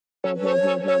So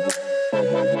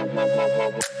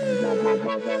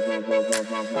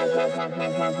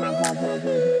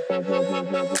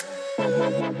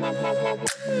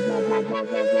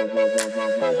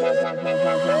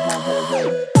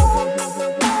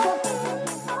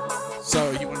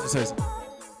you wanted to say something?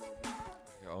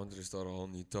 I wanted to start a whole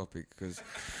new topic because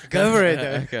Go for it.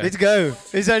 Okay. Let's go.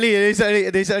 There's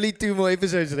only 2 more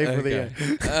episodes left for the year.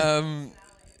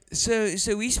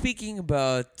 So we're speaking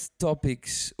about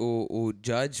topics or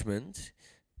judgment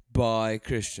by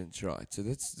Christians, right?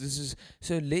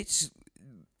 So let's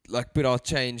like put our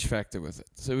change factor with it.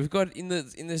 So we've got in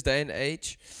this day and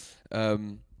age,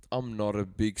 I'm not a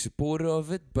big supporter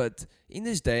of it, but in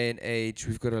this day and age,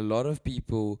 we've got a lot of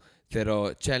people that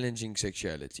are challenging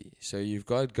sexuality. So you've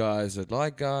got guys that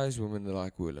like guys, women that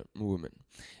like women.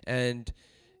 And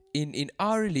in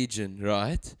our religion,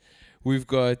 right, we've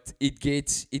got it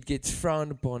gets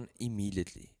frowned upon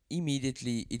immediately.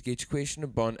 Immediately it gets questioned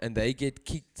upon, and they get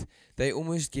kicked. They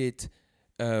almost get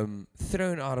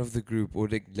thrown out of the group or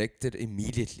neglected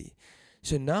immediately.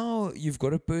 So now you've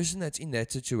got a person that's in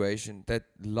that situation, that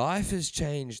life has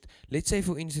changed. Let's say,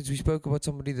 for instance, we spoke about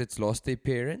somebody that's lost their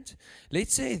parent.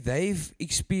 Let's say they've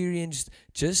experienced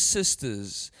just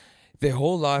sisters their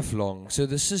whole life long. So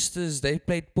the sisters, they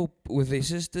played pop with their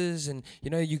sisters, and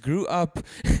you grew up.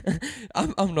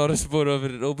 I'm not a supporter of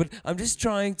it at all, but I'm just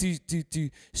trying to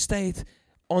state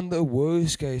on the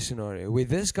worst case scenario where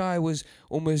this guy was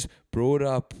almost brought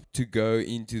up to go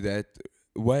into that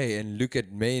way and look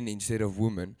at men instead of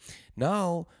women.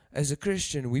 Now, as a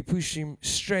Christian, we push him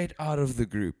straight out of the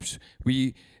groups.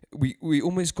 We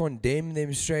almost condemn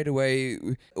them straight away.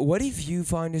 What if you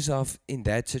find yourself in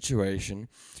that situation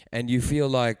and you feel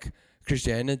like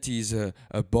Christianity is a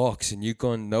box and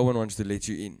no one wants to let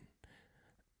you in?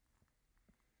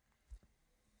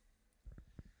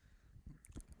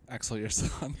 Axel, your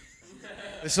son.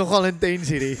 It's nogal intense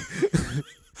hierdie.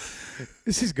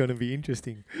 This is gonna be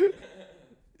interesting.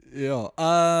 Yeah.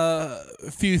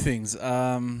 A few things.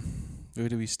 Where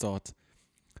do we start?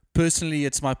 Personally,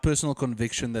 it's my personal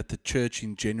conviction that the church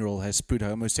in general has put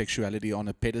homosexuality on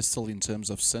a pedestal in terms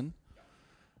of sin.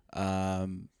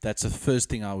 That's the first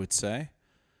thing I would say.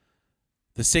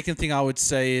 The second thing I would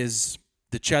say is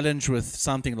the challenge with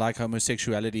something like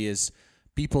homosexuality is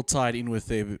people tied in with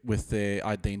their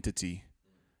identity.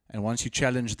 And once you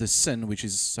challenge the sin, which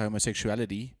is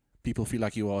homosexuality, people feel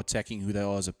like you are attacking who they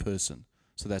are as a person.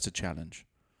 So that's a challenge.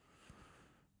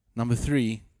 Number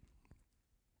 3,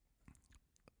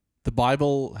 the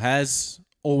Bible has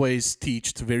always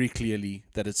taught very clearly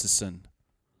that it's a sin.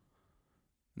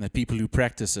 And that people who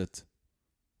practice it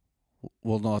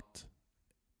will not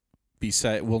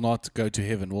go to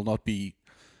heaven, will not be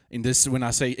in this. When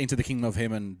I say enter the kingdom of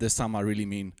heaven, this time I really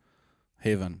mean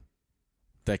heaven.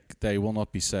 They will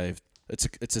not be saved.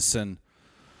 It's a sin.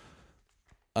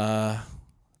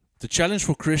 The challenge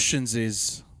for Christians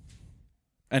is,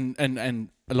 and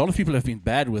a lot of people have been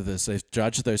bad with this. They've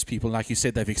judged those people. Like you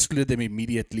said, they've excluded them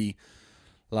immediately.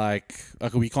 Like,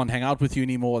 okay, we can't hang out with you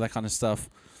anymore, that kind of stuff.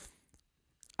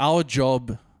 Our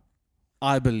job,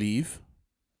 I believe,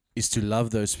 is to love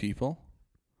those people.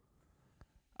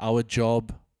 Our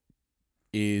job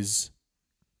is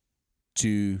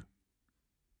to,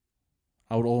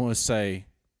 I would almost say,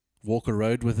 walk a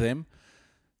road with them.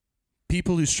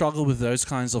 People who struggle with those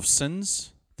kinds of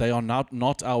sins, they are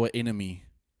not our enemy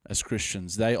as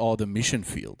Christians. They are the mission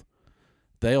field.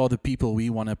 They are the people we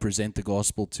want to present the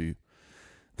gospel to.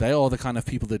 They are the kind of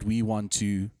people that we want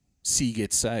to see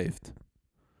get saved.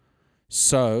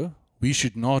 So we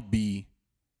should not be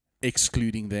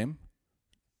excluding them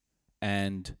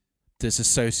and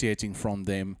disassociating from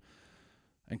them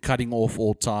and cutting off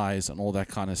all ties and all that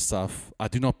kind of stuff. I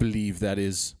do not believe that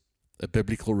is a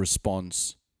biblical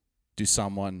response to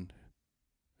someone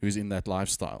who's in that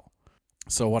lifestyle.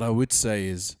 So what I would say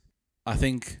is, I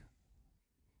think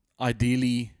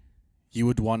ideally you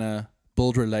would want to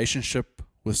build relationship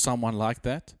with someone like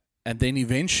that, and then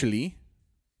eventually,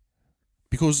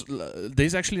 because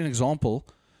there's actually an example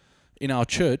in our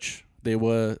church. There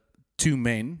were two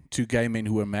gay men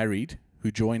who were married,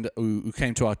 who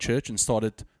came to our church and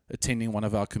started attending one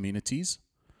of our communities,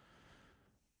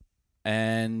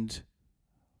 and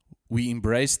we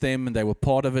embraced them, and they were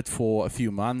part of it for a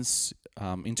few months,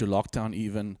 into lockdown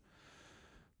even.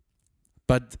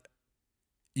 But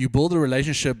you build a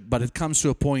relationship, but it comes to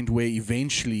a point where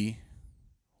eventually,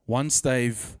 once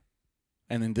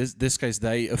and in this case,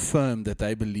 they affirmed that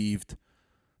they believed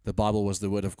the Bible was the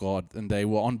Word of God, and they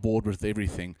were on board with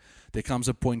everything. There comes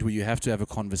a point where you have to have a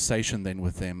conversation then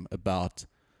with them about,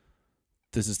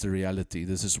 this is the reality,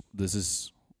 this is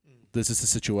the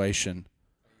situation.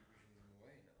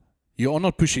 You are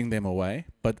not pushing them away,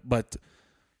 but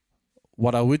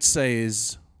what I would say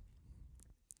is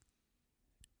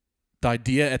the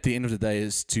idea at the end of the day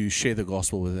is to share the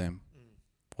gospel with them,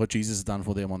 what Jesus has done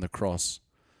for them on the cross.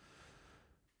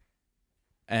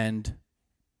 And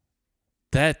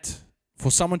that,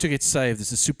 for someone to get saved,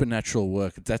 is a supernatural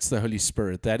work. That's the Holy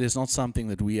Spirit. That is not something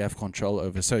that we have control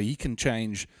over. So He can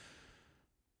change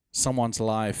someone's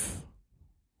life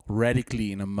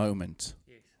radically in a moment.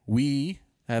 Yes. We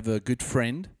have a good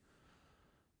friend,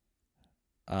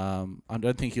 I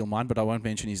don't think he'll mind, but I won't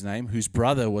mention his name, whose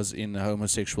brother was in a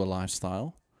homosexual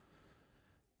lifestyle,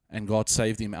 and God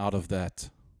saved him out of that.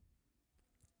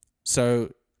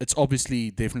 So it's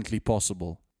obviously definitely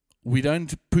possible. We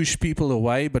don't push people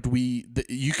away, but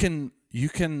you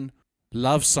can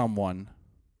love someone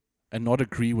and not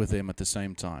agree with them at the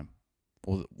same time,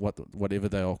 or whatever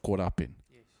they are caught up in.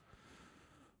 Yes.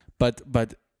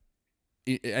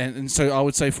 And so I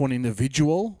would say for an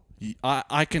individual,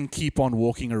 I can keep on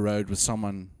walking a road with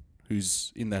someone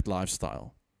who's in that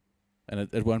lifestyle, and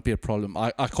it won't be a problem.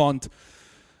 I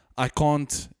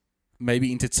can't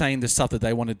maybe entertain the stuff that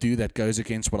they want to do that goes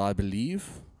against what I believe.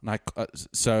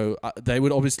 So they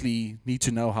would obviously need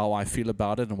to know how I feel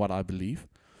about it and what I believe.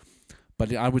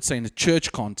 But I would say in the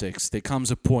church context, there comes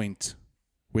a point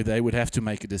where they would have to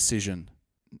make a decision.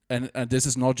 And this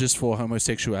is not just for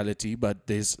homosexuality, but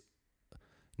there's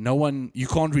no one, you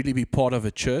can't really be part of a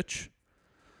church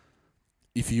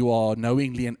if you are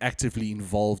knowingly and actively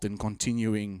involved in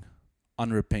continuing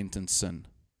unrepentant sin.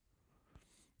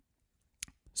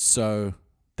 So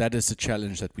that is a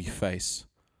challenge that we face.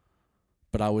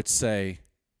 But I would say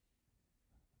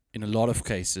in a lot of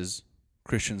cases,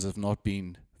 Christians have not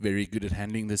been very good at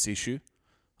handling this issue.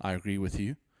 I agree with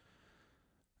you.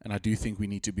 And I do think we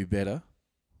need to be better.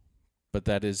 But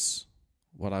that is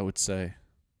what I would say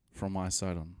from my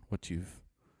side on what you've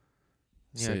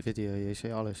Ja, ek said. weet jy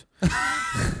sê alles.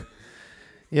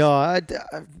 Ja,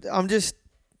 I'm just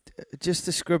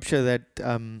the scripture that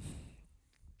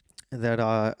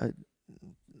I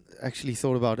actually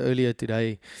thought about earlier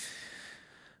today,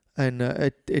 and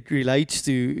it relates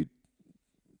to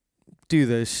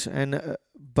this, and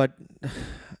but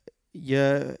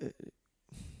yeah,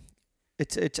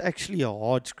 it's actually a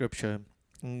hard scripture.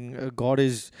 God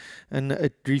is, and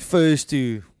it refers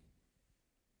to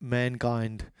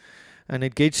mankind, and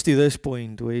it gets to this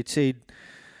point where it said,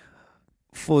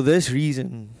 for this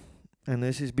reason, and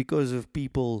this is because of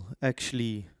people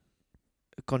actually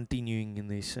continuing in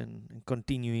this and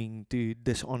continuing to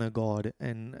dishonor God,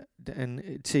 and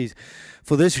it says,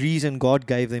 for this reason God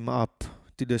gave them up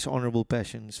to dishonorable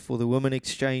passions, for the women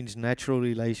exchanged natural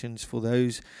relations for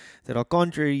those that are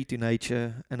contrary to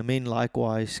nature, and the men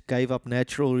likewise gave up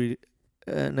natural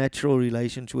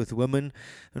relations with women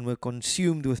and were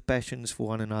consumed with passions for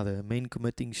one another, men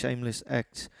committing shameless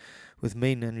acts with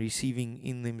men and receiving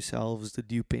in themselves the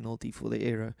due penalty for their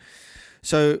error.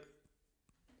 So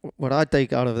what I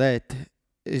take out of that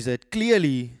is that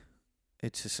clearly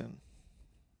it's a sin,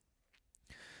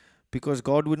 because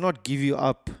God would not give you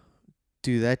up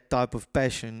to that type of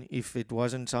passion if it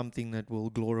wasn't something that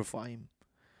will glorify Him.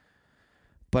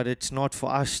 But it's not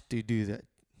for us to do that,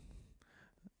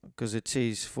 because it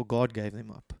says, for God gave them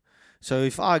up. So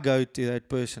if I go to that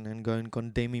person and go and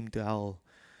condemn him to hell,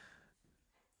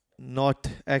 not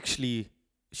actually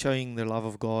showing the love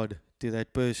of God to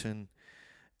that person,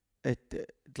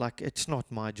 it's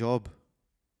not my job.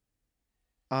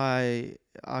 I'm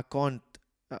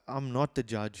not the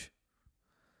judge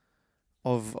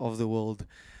of the world.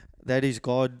 That is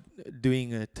God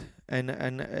doing it, and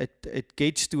it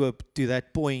gets to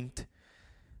that point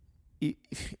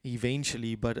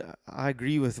eventually. But I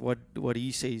agree with what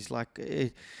he says.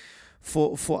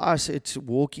 For us, it's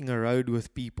walking a road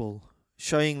with people,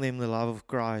 showing them the love of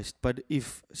Christ. But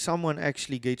if someone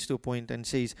actually gets to a point and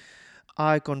says,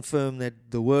 I confirm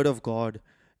that the word of God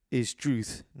is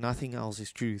truth, nothing else is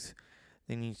truth,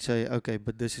 then you say, okay,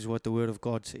 but this is what the word of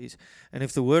God says. And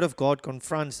if the word of God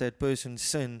confronts that person's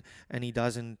sin and he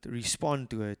doesn't respond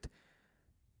to it,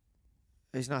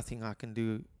 there's nothing I can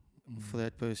do for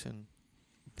that person.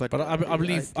 But I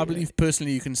believe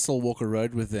personally you can still walk a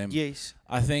road with them. Yes.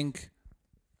 I think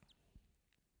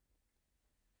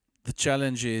the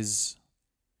challenge is,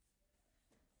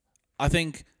 I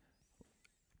think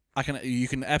you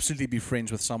can absolutely be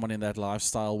friends with someone in that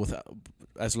lifestyle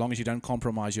as long as you don't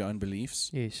compromise your own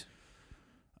beliefs. Yes.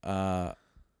 And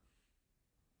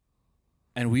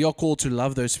we are called to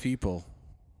love those people.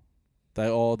 They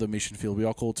are the mission field. We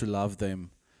are called to love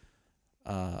them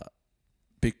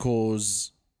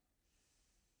because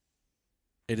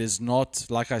it is not,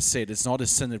 like I said, it's not a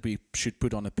sin that we should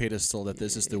put on a pedestal, that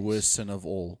this is the worst sin of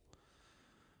all.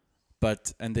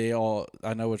 But, and there are,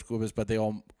 I know what Kobus, but there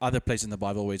are other places in the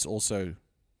Bible where it's also,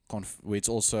 where it's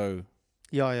also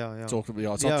Yeah. talked about.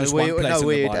 Yeah, it's Yeah, not just where, one place no, in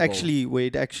where the it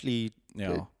Bible. actually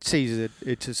Yeah. says that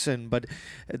it's a sin. But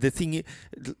the thing,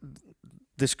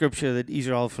 the scripture that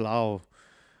Israel Folau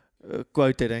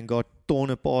quoted and got torn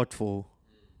apart for,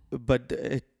 but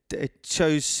it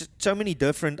shows so many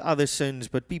different other sins,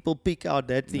 but people pick out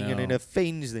that thing and it No.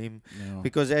 offends them Yeah.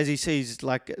 because, as he says,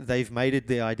 like they've made it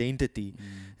their identity.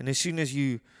 And as soon as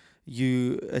you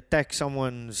attack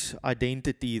someone's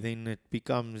identity, then it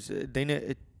becomes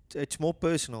it's more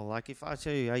personal. Like if I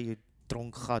say, "Hey, you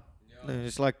dronk gat," then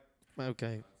it's like,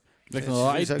 okay, Ek It's-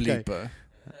 nou it's okay. uitbliep. hè.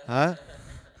 huh?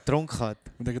 Dronk gat.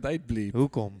 Moet ek dit uitbliep?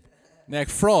 Hoekom? Nee, ek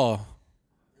vra.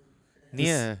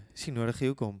 Nee, is nie nodig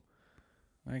hoekom.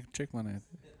 Ek check maar net.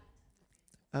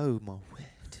 Oh my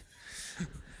word.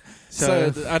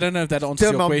 So, I don't know if that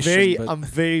answers Tim, your question, but I'm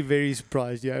very, very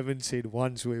surprised you haven't said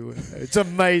one swear word. It's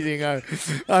amazing.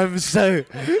 I'm so.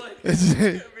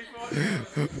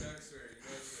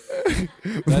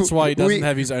 that's why he doesn't We-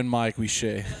 have his own mic. We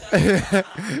share.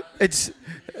 It's.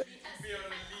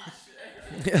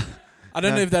 I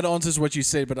don't No. know if that answers what you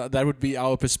said, but that would be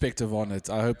our perspective on it.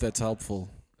 I hope that's helpful.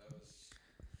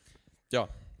 Yeah,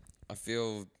 I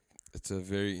feel it's a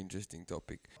very interesting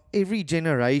topic. Every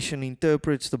generation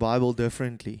interprets the Bible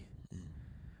differently.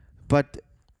 But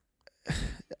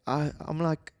I'm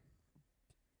like,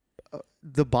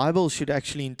 the Bible should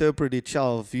actually interpret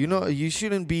itself. You know, you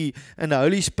shouldn't be, and the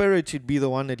Holy Spirit should be the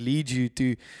one that leads you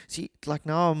to see. Like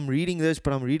now, I'm reading this,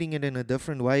 but I'm reading it in a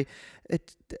different way.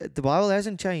 The Bible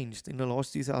hasn't changed in the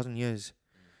last 2,000 years.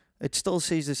 It still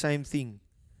says the same thing.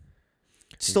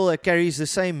 It carries the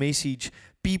same message.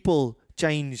 People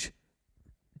change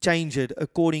it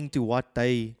according to what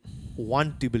they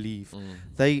want to believe.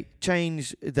 They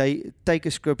take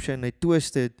a scripture and they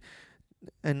twist it,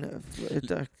 and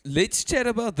Let's chat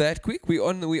about that quick. We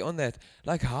on that.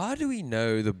 Like, how do we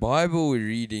know the Bible we're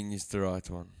reading is the right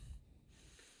one?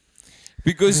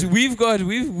 Because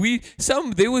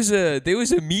there was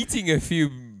a meeting a few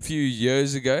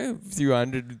years ago, a few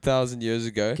 100,000 years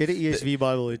ago. get an ESV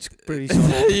Bible. It's pretty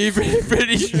solid. You're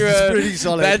pretty sure It's pretty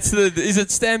solid. is it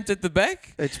stamped at the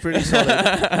back? It's pretty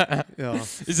solid. Yeah.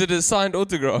 Is it a signed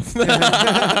autograph?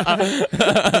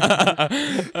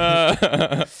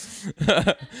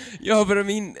 Yeah, but I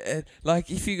mean, like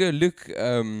if you go look,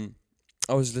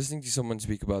 I was listening to someone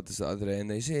speak about this the other day, and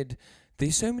they said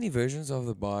there's so many versions of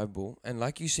the Bible, and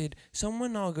like you said,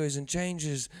 someone now goes and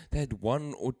changes that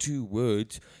one or two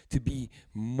words to be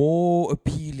more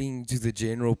appealing to the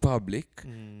general public.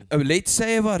 Let's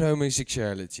say about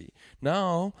homosexuality.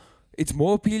 Now it's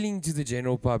more appealing to the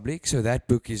general public, so that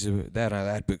book is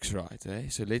that book's right. Eh?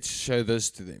 So let's show this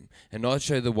to them, and not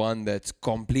show the one that's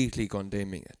completely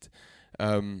condemning it.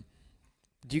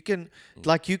 You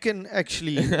can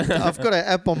actually. I've got an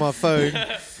app on my phone.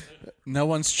 No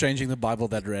one's changing the Bible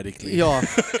that radically. Yeah.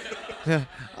 Yeah.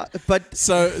 But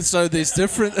So there's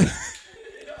different.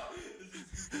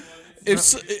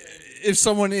 If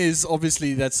someone is,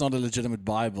 obviously that's not a legitimate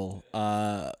Bible.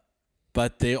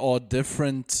 But there are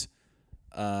different.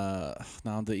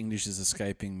 Now the English is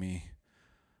escaping me.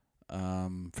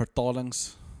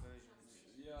 Vertalings.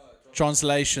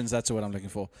 Translations. That's what I'm looking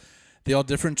for. There are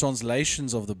different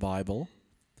translations of the Bible,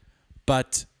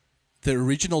 but the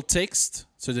original text.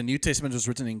 So the New Testament was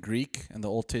written in Greek and the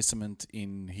Old Testament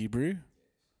in Hebrew.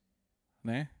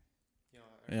 No?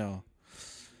 Yeah.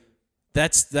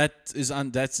 That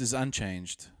is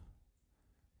unchanged.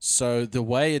 So the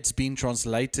way it's been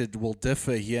translated will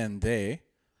differ here and there,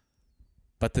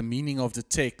 but the meaning of the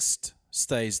text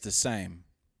stays the same.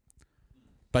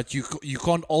 But you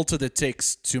can't alter the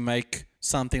text to make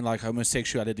something like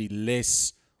homosexuality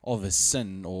less of a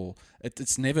sin, or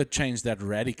it's never changed that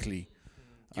radically.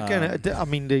 you can. I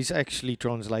mean, there's actually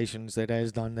translations that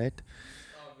has done that.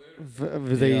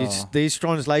 Yeah. There's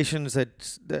translations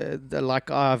that like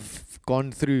I've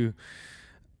gone through.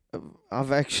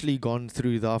 I've actually gone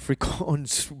through the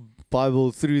Afrikaans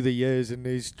Bible through the years, and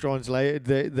there's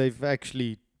they've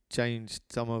actually changed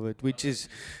some of it, which is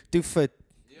to fit,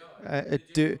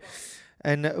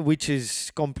 which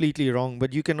is completely wrong.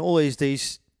 But you can always,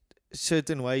 there's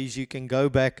certain ways you can go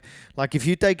back. Like if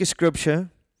you take a scripture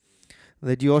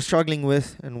that you are struggling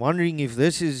with and wondering if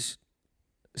this is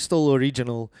still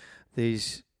original,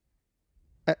 there's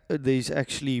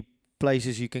actually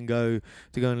places you can go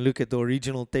to go and look at the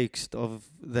original text of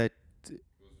that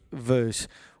verse.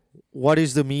 What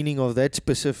is the meaning of that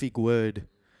specific word?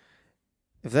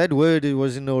 if that word it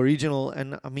was in the original,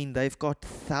 and I mean they've got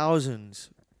thousands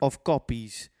of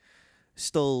copies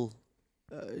still,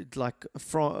 like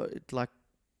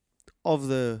of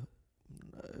the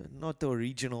not the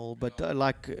original, but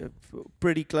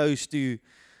pretty close to.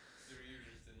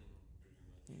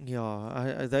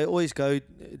 Yeah, they always go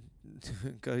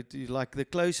go to like the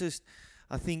closest.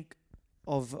 I think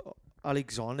of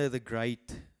Alexander the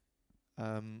Great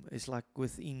is like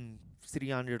within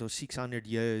 300 or 600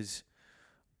 years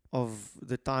of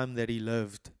the time that he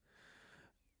lived.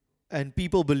 And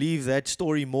people believe that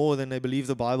story more than they believe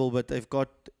the Bible, but they've got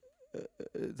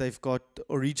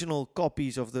original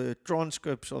copies of the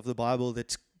transcripts of the Bible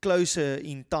that's closer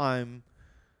in time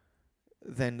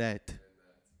than that.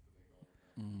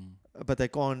 But they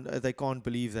can't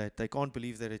believe that. They can't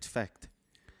believe that it's fact.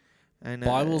 And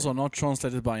Bibles are not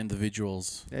translated by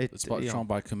individuals. It's yeah.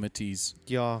 by committees.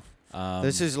 Yeah.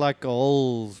 This is like a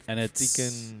whole and it's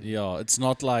freaking it's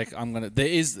not like there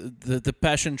is the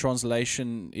Passion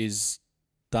translation is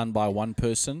done by one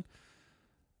person.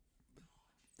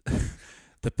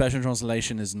 The Passion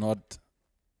translation is not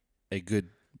a good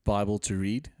Bible to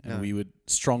read, and No. we would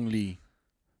strongly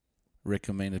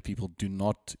recommend that people do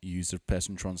not use the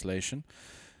Passion translation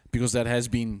because that has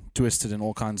been twisted in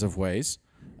all kinds of ways.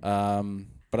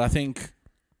 But I think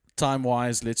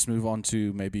time-wise, let's move on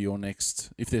to maybe your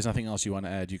next. If there's nothing else you want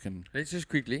to add, you can. Let's just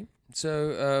quickly.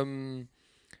 So,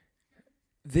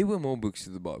 there were more books to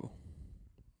the Bible.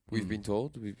 We've been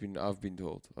told. I've been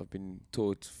told. I've been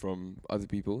taught from other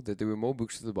people that there were more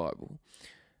books to the Bible.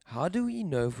 How do we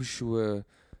know for sure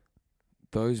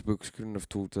those books couldn't have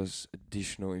taught us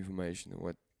additional information than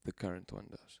what the current one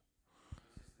does?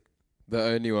 The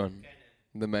only one,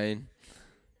 the main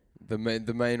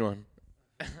one.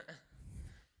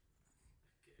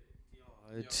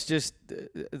 It's just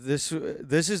this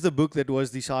is the book that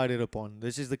was decided upon.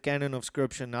 This is the canon of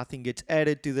Scripture. Nothing gets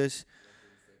added to this.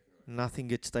 Nothing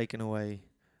gets taken away.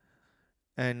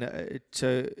 And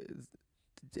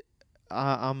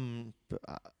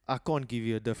I can't give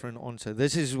you a different answer.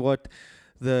 This is what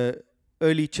the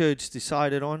early church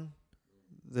decided on.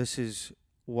 This is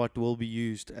what will be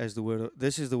used as the word.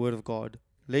 This is the word of God,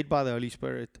 led by the Holy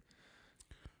Spirit.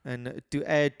 And to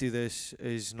add to this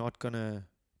is not gonna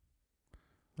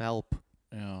help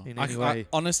Yeah. in any way.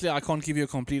 Honestly, I can't give you a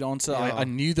complete answer. Yeah. I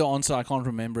knew the answer. I can't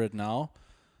remember it now.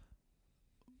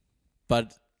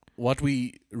 But what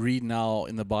we read now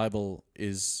in the Bible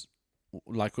is,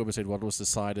 like Weber said, what was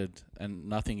decided, and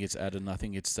nothing gets added,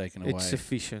 nothing gets taken away. It's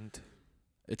sufficient.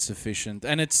 It's sufficient,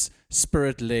 and it's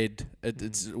spirit-led.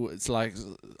 It's like,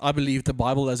 I believe the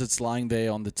Bible as it's lying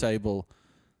there on the table,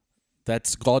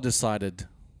 that's God decided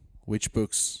which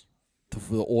books,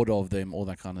 the order of them, all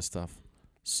that kind of stuff.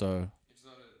 So,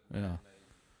 yeah,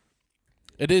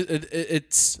 it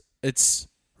is. It's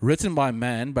written by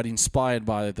man, but inspired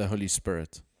by the Holy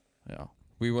Spirit. Yeah.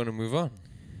 We want to move on.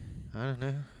 I don't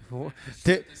know.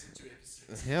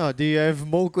 Do you have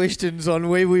more questions on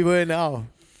where we were now?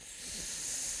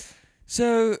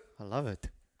 So, I love it.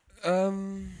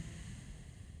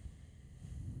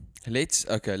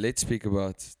 Let's speak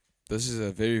about, this is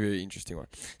a very, very interesting one.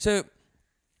 So,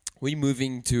 we're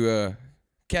moving to a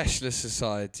cashless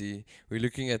society. We're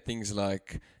looking at things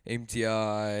like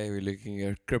MTI, we're looking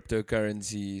at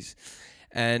cryptocurrencies.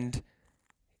 And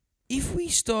if we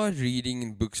start reading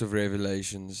in books of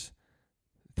Revelations,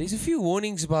 there's a few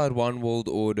warnings about one world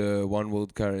order, one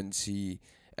world currency,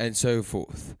 and so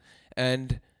forth.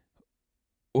 And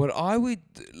what I would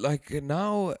like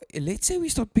now, let's say we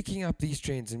start picking up these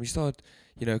trends and we start,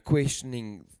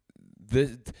 questioning.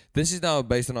 This is now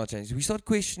based on our change. We start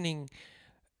questioning,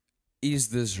 is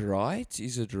this right?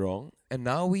 Is it wrong? And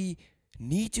now we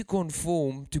need to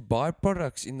conform to buy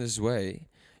products in this way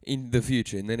in the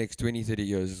future. In the next 20, 30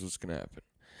 years is what's going to happen.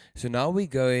 So now we're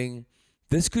going,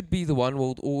 this could be the one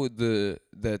world order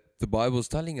that the Bible's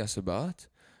telling us about.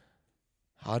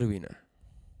 How do we know?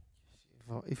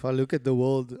 If I look at the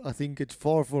world, I think it's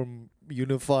far from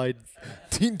unified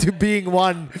into being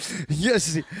one.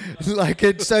 Yes, like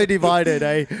it's so divided.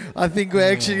 I think we're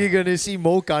actually going to see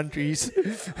more countries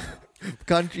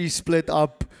split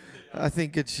up. I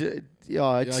think it's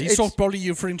He's probably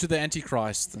referring to the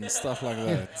Antichrist and stuff like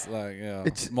that.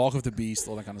 It's Mark of the Beast,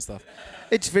 all that kind of stuff.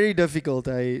 It's very difficult.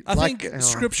 I think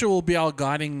Scripture will be our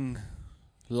guiding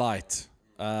light.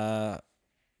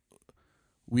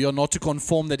 We are not to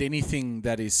conform that anything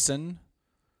that is sin,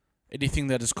 anything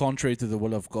that is contrary to the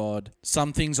will of God.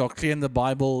 Some things are clear in the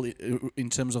Bible in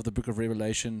terms of the book of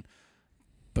Revelation,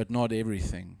 but not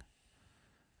everything.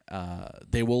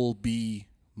 There will be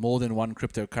more than one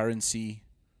cryptocurrency.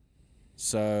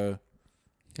 So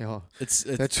Yeah. It's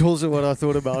That's also what I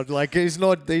thought about. Like, there's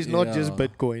not just Yeah.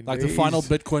 Bitcoin. like the There final is-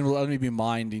 Bitcoin will only be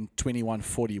mined in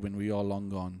 2140 when we are long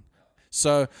gone.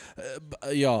 So,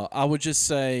 yeah, I would just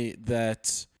say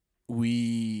that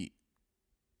we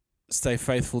stay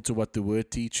faithful to what the word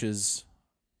teaches.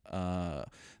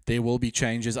 There will be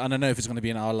changes. I don't know if it's going to be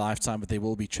in our lifetime, but there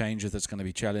will be changes that's going to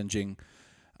be challenging.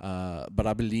 But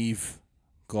I believe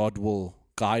God will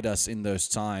guide us in those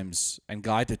times and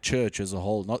guide the church as a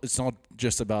whole. It's not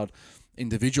just about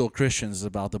individual Christians, it's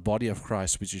about the body of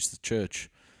Christ, which is the church.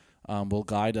 Will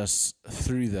guide us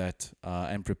through that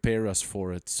and prepare us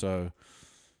for it. So,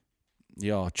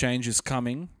 yeah, change is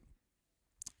coming.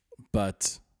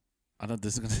 But I know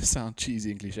this is going to sound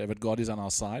cheesy and cliche, but God is on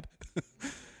our side.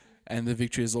 And the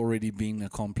victory has already been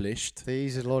accomplished. There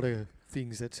is a lot of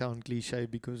things that sound cliche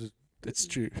because It's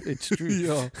true. it's true.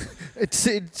 Yeah. it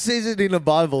says it in the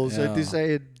Bible, so Yeah. to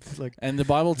say it like And the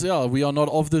Bible tells we are not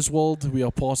of this world. We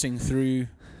are passing through.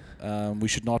 We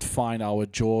should not find our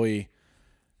joy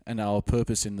and our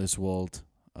purpose in this world.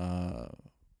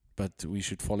 But we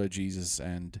should follow Jesus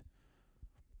and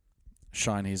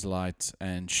shine His light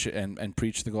and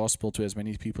preach the gospel to as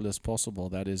many people as possible.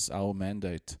 That is our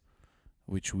mandate,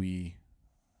 which we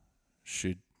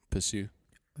should pursue.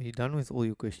 Are you done with all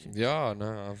your questions? Yeah,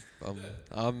 no,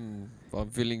 I'm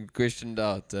feeling questioned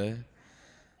out.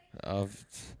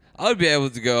 I'll be able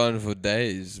to go on for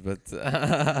days, but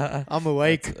I'm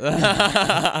awake.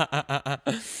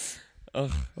 Oh,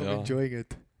 I'm yeah. enjoying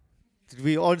it. Did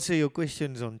we answer your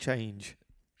questions on change?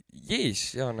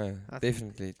 Yes, yeah, no, I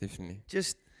think- definitely.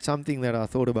 Just something that I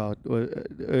thought about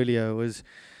earlier was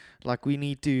like we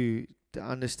need to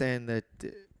understand that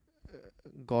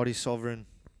God is sovereign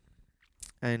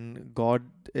and God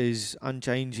is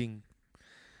unchanging.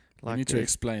 We need to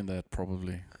explain that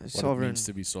probably. What it sovereign. means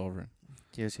to be sovereign.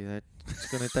 Yes, it's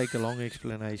going to take a long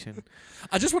explanation.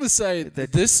 I just want to say That-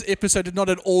 that this episode did not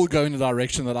at all go in the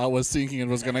direction that I was thinking it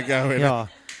was going to go in. Yeah.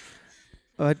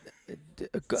 But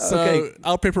So okay,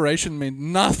 our preparation meant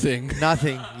nothing.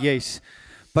 nothing. Yes,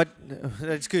 but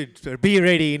that's good. So be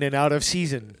ready in and out of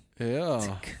season.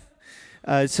 Yeah.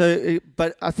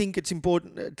 But I think it's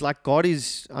important. Like God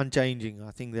is unchanging.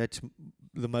 I think that's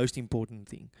the most important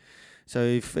thing. So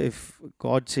if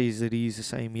God says that He's the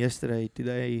same yesterday,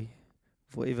 today,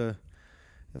 forever,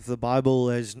 if the Bible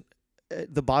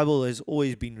has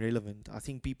always been relevant. I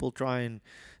think people try and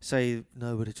say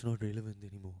no, but it's not relevant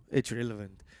anymore. It's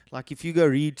relevant. Like if you go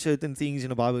read certain things in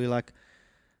the Bible, you're like,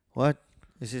 what?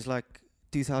 This is like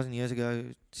 2,000 years ago.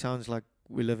 It sounds like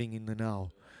we're living in the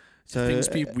now. So Things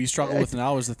we struggle with it-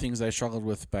 now is the things they struggled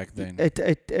with back then.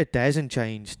 It hasn't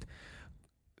changed.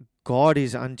 God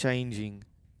is unchanging.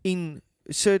 In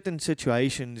certain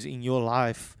situations in your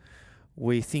life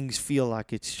where things feel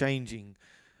like it's changing,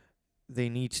 there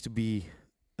needs to be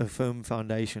a firm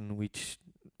foundation, which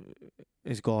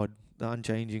is God, the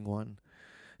unchanging one.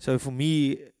 So for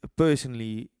me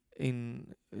personally,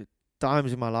 in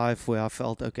times in my life where I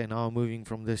felt, okay, now I'm moving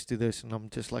from this to this, and I'm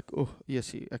just like, oh,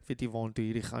 yes, ek weet nie waartoe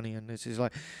hierdie gaan nie, and this is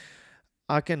like,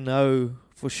 I can know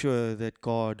for sure that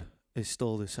God is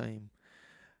still the same.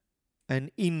 And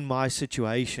in my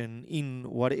situation, in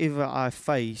whatever I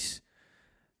face,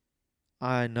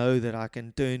 I know that I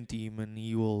can turn to Him and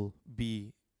He will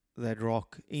be that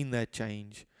rock in that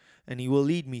change. And He will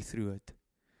lead me through it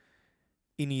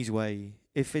in His way.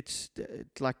 If it's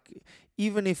like,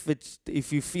 even if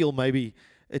you feel maybe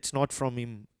it's not from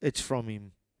Him, it's from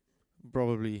Him.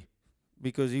 Probably.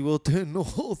 Because He will turn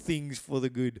all things for the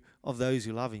good of those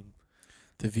who love Him.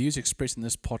 The views expressed in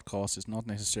this podcast is not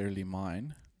necessarily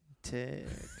mine. Check.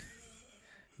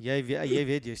 Jy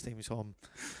weet jy stem saam.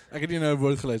 Ek het nie nou 'n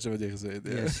woord geluister wat jy gesê het.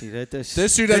 Ja, sien, dit is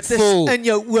Dis hoe dit is voel. in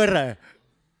jou ore.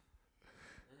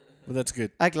 But that's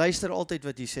good. Ek luister altyd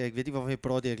wat jy sê. Ek weet nie waarvan jy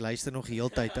praat nie. Ek luister nog die hele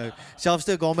tyd ou. Selfs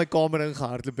toe ek aan my kamer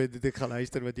ingehardloop het, het ek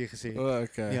geluister wat jy gesê het. Oh,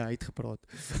 okay. Ja, hy het gepraat.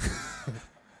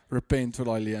 Repent vir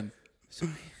daai leen.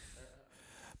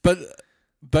 But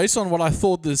based on what I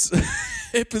thought this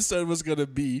episode was going to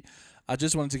be, I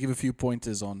just wanted to give a few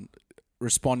pointers on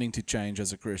responding to change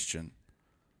as a Christian.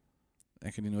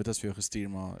 Ek het die notas vir jou gestuur,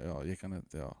 maar ja, jy kan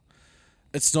dit, ja.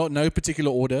 It's not no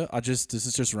particular order. This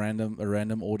is just a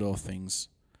random order of things.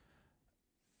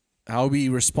 How we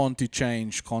respond to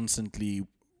change constantly,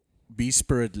 be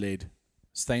Spirit-led,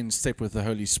 stay in step with the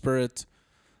Holy Spirit.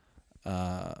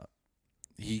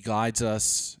 He guides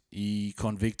us, He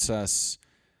convicts us,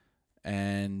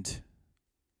 and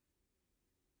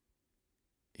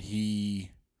He,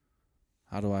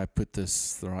 how do I put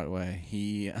this the right way?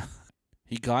 He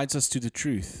guides us to the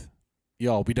truth.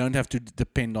 Yeah, we don't have to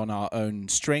depend on our own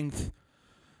strength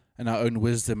and our own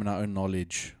wisdom and our own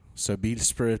knowledge. So be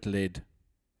Spirit-led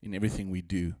in everything we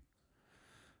do.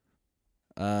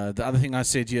 The other thing I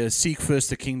said here is seek first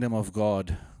the kingdom of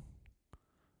God,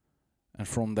 and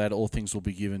from that all things will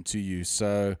be given to you.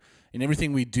 So in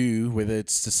everything we do, whether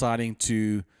it's deciding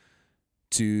to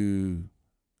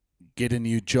get a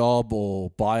new job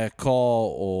or buy a car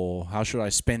or how should I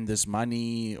spend this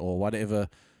money or whatever,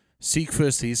 seek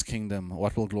first His kingdom,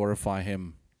 what will glorify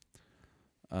Him.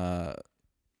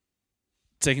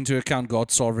 Take into account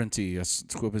God's sovereignty, as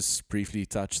Kobus briefly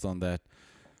touched on that.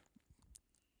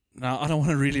 Now, I don't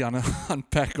want to really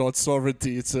unpack God's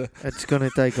sovereignty. It's going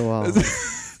to take a while.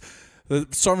 The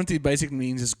sovereignty basically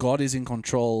means is God is in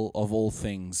control of all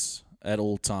things at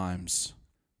all times.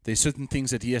 There's certain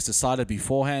things that He has decided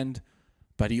beforehand,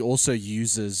 but He also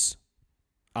uses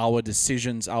our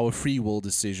decisions, our free will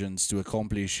decisions, to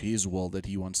accomplish His will that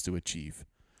He wants to achieve.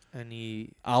 And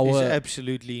He is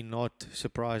absolutely not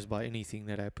surprised by anything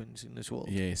that happens in this world.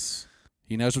 Yes.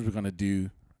 He knows what we're going to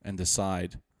do and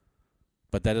decide,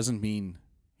 but that doesn't mean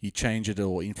He changes it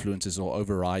or influences or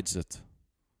overrides it.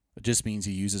 It just means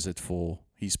He uses it for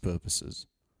His purposes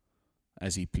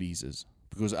as He pleases.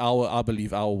 Because I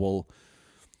believe our will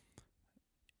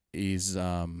is,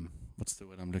 what's the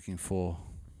word I'm looking for?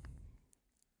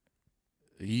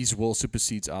 His will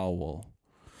supersedes our will.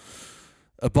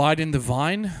 Abide in the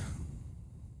vine.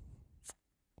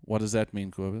 What does that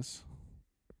mean, Kobus?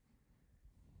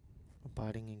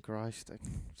 Abiding in Christ.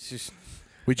 It's just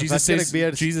Which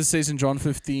Jesus says in John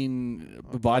 15,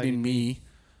 abide in me,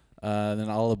 then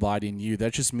I'll abide in you.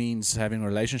 That just means having a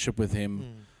relationship with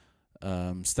Him,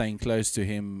 staying close to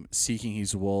Him, seeking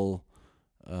His will.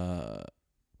 And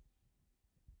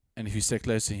if you stay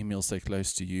close to Him, He'll stay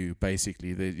close to you. Basically,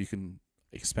 you can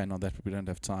expand on that, but we don't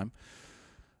have time.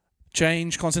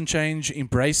 Change, constant change,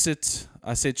 embrace it.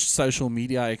 I said social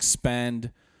media,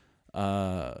 expand.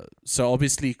 So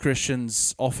obviously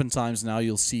Christians, oftentimes now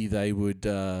you'll see they would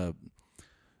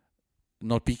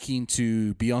not be keen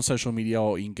to be on social media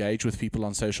or engage with people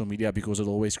on social media because it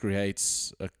always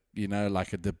creates,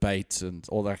 like a debate and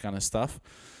all that kind of stuff.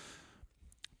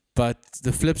 But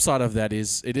the flip side of that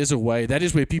is it is a way, that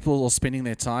is where people are spending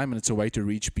their time, and it's a way to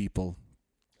reach people.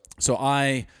 So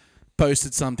I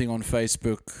posted something on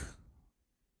Facebook,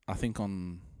 I think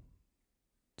on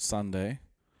Sunday.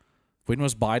 When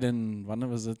was Biden? When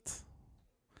was it?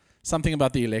 Something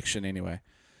about the election, anyway.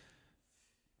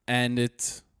 And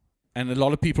a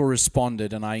lot of people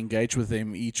responded, and I engaged with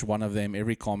them, each one of them,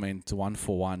 every comment, one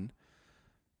for one.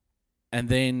 And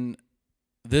then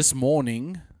this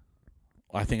morning,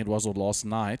 I think it was, or last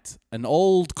night, an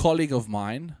old colleague of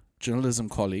mine, journalism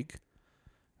colleague,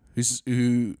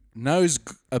 who knows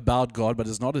about God but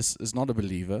is not a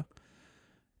believer,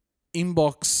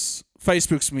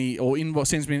 Facebooks me or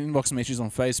sends me an inbox message on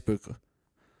Facebook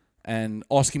and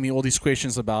asking me all these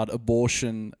questions about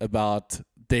abortion, about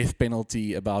death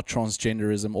penalty, about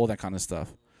transgenderism, all that kind of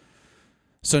stuff.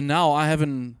 So now I have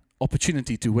an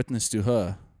opportunity to witness to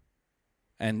her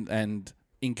and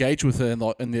engage with her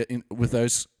with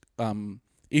those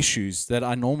issues that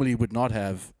I normally would not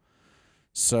have.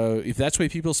 So if that's where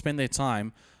people spend their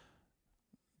time,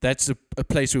 that's a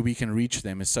place where we can reach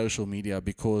them, is social media,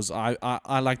 because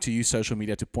I like to use social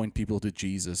media to point people to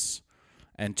Jesus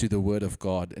and to the Word of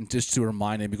God, and just to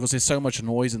remind them, because there's so much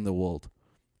noise in the world.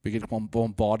 We get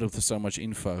bombarded with so much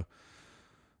info.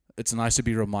 It's nice to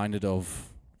be reminded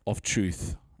of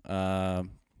truth. To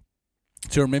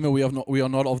remember we are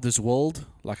not of this world,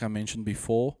 like I mentioned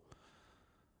before.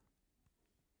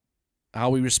 How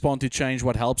we respond to change,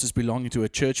 what helps is belonging to a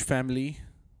church family,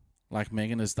 like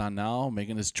Megan has done now.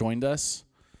 Megan has joined us.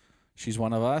 She's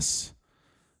one of us,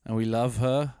 and we love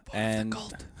her.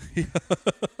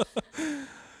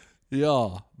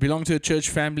 Yeah, belong to a church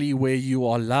family where you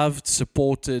are loved,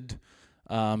 supported,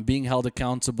 being held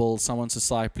accountable, someone's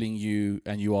discipling you,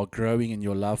 and you are growing in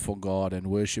your love for God and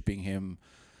worshiping Him,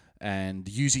 and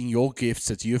using your gifts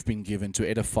that you've been given to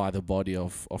edify the body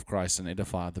of Christ and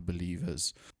edify the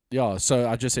believers. Yeah, so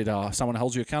I just said someone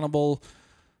holds you accountable.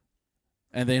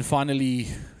 And then finally,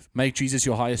 make Jesus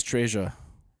your highest treasure,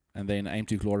 and then aim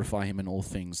to glorify Him in all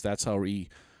things. That's how we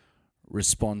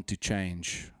respond to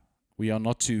change. We are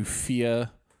not to fear.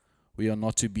 We are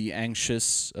not to be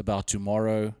anxious about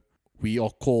tomorrow. We are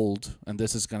called, and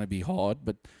this is going to be hard,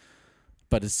 but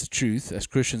it's the truth. As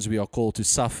Christians, we are called to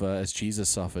suffer as Jesus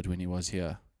suffered when He was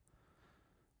here.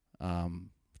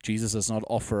 Jesus does not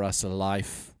offer us a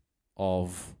life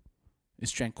of...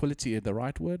 Is tranquility the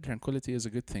right word? Tranquility is a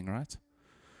good thing, right?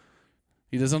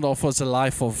 He doesn't offer us a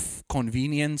life of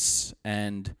convenience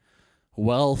and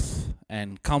wealth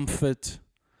and comfort.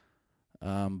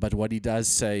 But what He does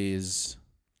say is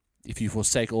if you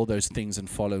forsake all those things and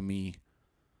follow me,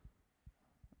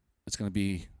 it's going to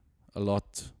be a lot.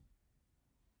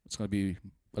 It's going to be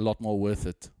a lot more worth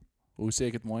it. Hoe sê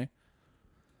ek dit mooi?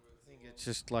 I think it's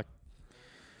just like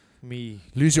me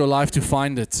Lose your life to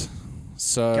find it.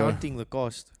 So counting the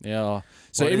cost. yeah.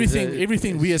 So What is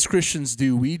everything we is- as Christians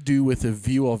do, we do with a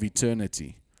view of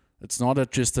eternity. It's not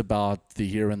just about the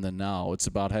here and the now. It's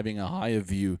about having a higher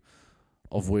view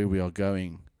of where we are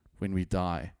going when we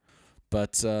die.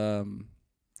 But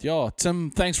yeah,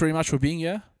 Tim, thanks very much for being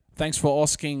here. Thanks for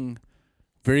asking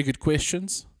very good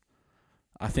questions.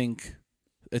 I think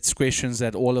it's questions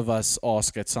that all of us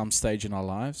ask at some stage in our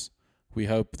lives. We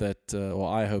hope that, or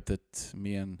I hope that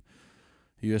me and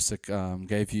Yusik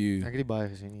gave you. Ek het die baie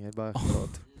gesien, jy het baie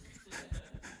gepraat.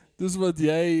 Dis wat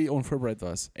jy onvoorbereid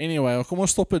was. Anyway, kom ons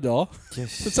stop dit daar.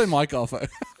 Yes. Sit sy mic af.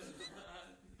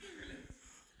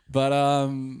 But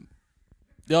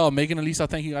yeah, Megan and Lisa,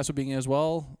 thank you guys for being here as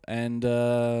well. And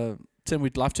Tim,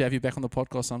 we'd love to have you back on the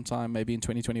podcast sometime, maybe in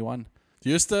 2021.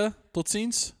 Juste, tot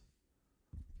ziens.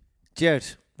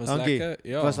 Cheers. Was Dankie. lekker.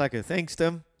 Ja. Was lekker. Thanks,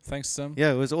 Tim. Thanks, Tim.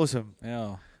 Yeah, it was awesome.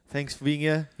 Yeah. Thanks for being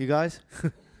here, you guys.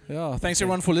 Yeah. Thanks Okay.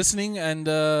 everyone for listening, and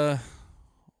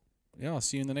yeah,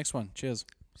 see you in the next one. Cheers.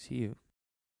 See you.